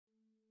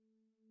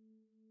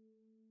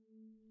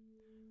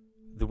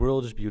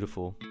world is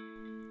beautiful,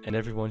 and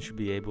everyone should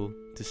be able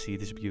to see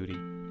this beauty.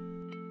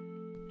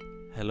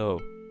 Hello,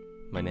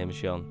 my name is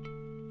Jan,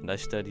 and I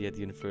study at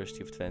the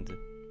University of Twente.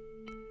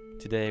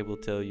 Today I will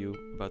tell you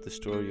about the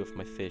story of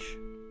my fish,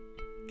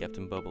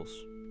 Captain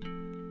Bubbles.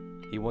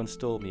 He once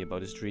told me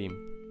about his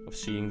dream of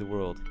seeing the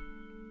world,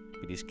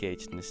 but he's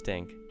caged in his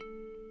tank.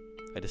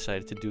 I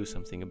decided to do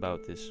something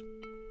about this,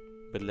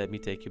 but let me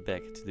take you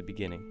back to the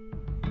beginning.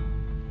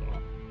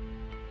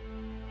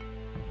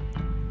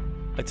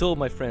 I told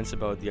my friends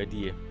about the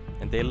idea,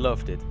 and they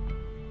loved it.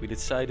 We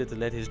decided to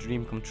let his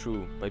dream come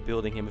true by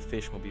building him a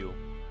fishmobile.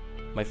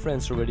 My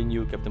friends already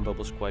knew Captain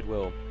Bubbles quite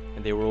well,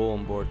 and they were all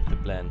on board with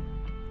the plan.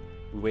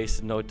 We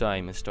wasted no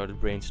time and started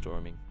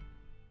brainstorming.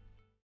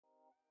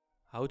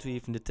 How to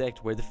even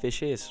detect where the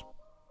fish is?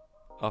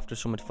 After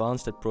some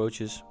advanced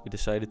approaches, we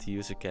decided to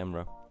use a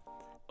camera.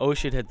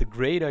 Oshit had the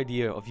great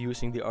idea of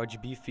using the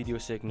RGB video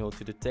signal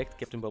to detect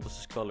Captain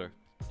Bubbles' color,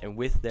 and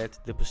with that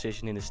the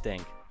position in his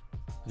tank.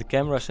 The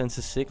camera sends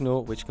a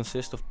signal which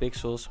consists of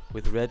pixels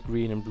with red,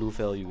 green and blue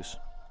values,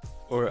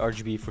 or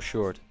RGB for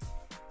short.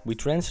 We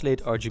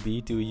translate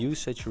RGB to a hue,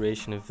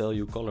 saturation and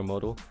value color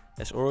model,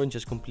 as orange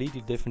has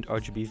completely different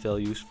RGB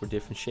values for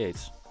different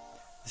shades.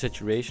 The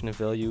saturation and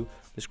value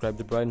describe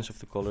the brightness of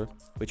the color,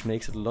 which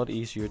makes it a lot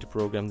easier to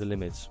program the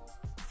limits.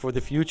 For the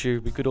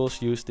future, we could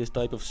also use this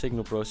type of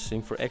signal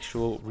processing for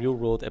actual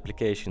real-world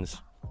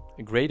applications.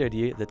 A great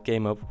idea that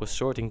came up was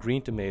sorting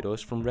green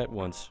tomatoes from red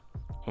ones.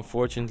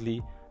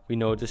 Unfortunately, we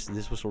noticed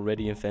this was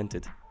already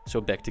invented, so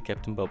back to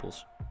Captain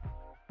Bubbles.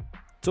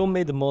 Tom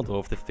made the model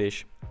of the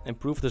fish and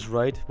proved us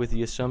right with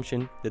the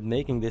assumption that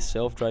making this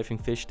self-driving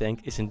fish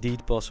tank is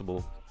indeed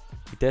possible.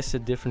 We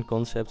tested different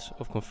concepts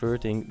of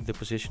converting the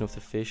position of the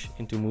fish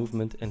into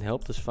movement and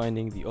helped us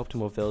finding the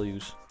optimal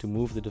values to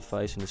move the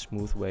device in a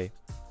smooth way.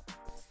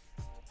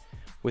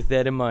 With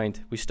that in mind,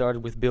 we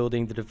started with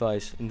building the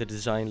device in the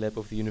design lab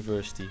of the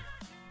university.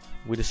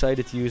 We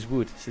decided to use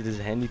wood since it is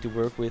handy to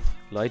work with,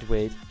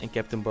 lightweight, and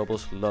Captain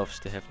Bubbles loves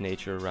to have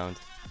nature around.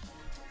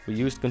 We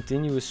used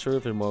continuous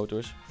servo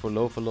motors for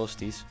low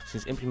velocities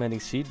since implementing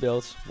seat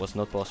belts was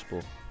not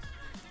possible.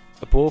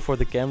 A pole for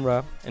the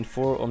camera and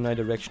 4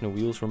 omnidirectional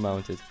wheels were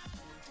mounted.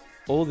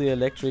 All the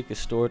electric is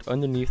stored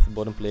underneath the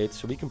bottom plate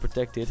so we can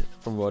protect it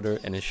from water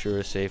and ensure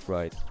a safe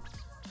ride.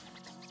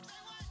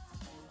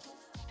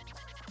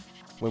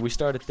 When we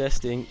started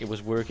testing, it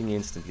was working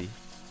instantly.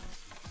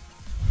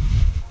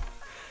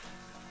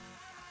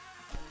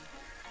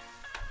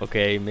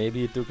 Okay,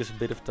 maybe it took us a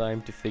bit of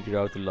time to figure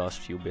out the last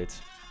few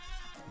bits.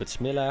 But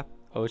Smilla,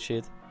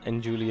 Oshit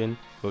and Julian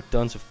wrote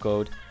tons of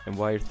code and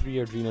wired 3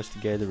 Arduinos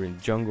together in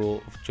a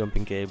jungle of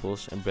jumping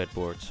cables and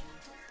breadboards.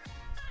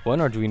 One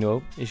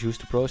Arduino is used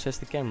to process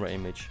the camera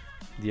image.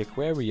 The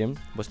aquarium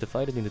was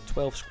divided into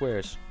 12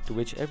 squares, to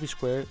which every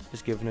square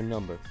is given a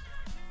number.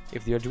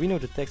 If the Arduino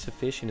detects a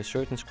fish in a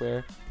certain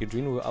square, the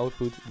Arduino will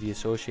output the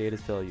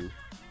associated value.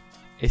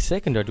 A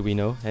second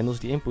Arduino handles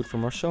the input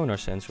from our sonar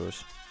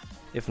sensors.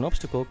 If an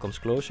obstacle comes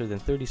closer than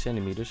 30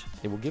 centimeters,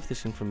 it will give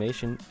this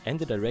information and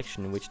the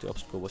direction in which the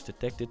obstacle was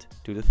detected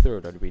to the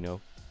third Arduino.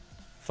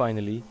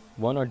 Finally,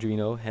 one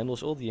Arduino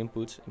handles all the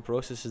inputs and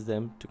processes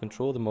them to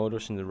control the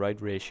motors in the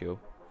right ratio.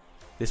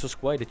 This was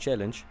quite a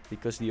challenge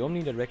because the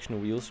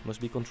omnidirectional wheels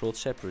must be controlled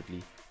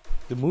separately.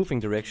 The moving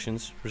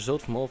directions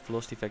result from all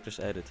velocity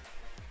vectors added.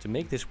 To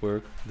make this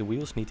work, the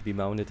wheels need to be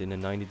mounted in a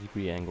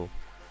 90-degree angle.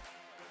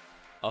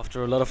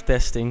 After a lot of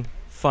testing,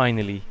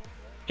 finally,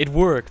 it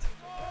worked!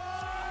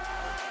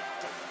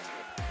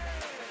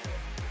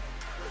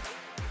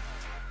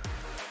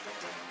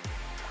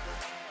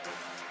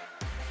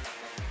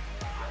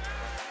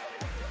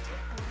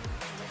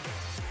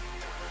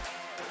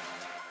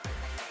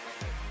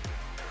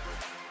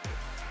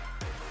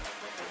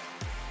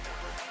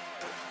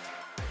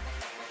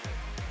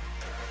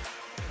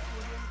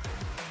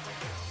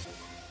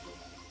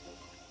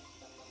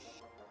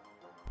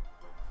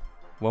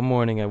 One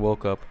morning I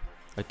woke up,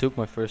 I took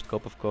my first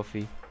cup of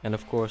coffee and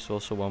of course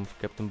also one for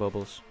Captain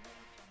Bubbles.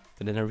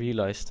 But then I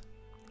realized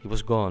he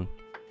was gone,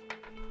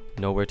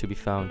 nowhere to be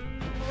found.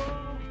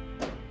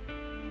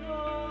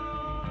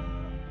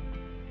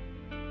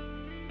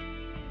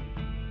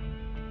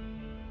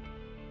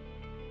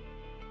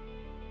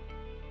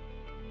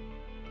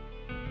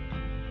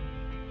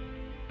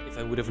 If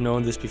I would have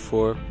known this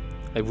before,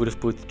 I would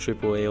have put the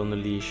AAA on the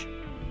leash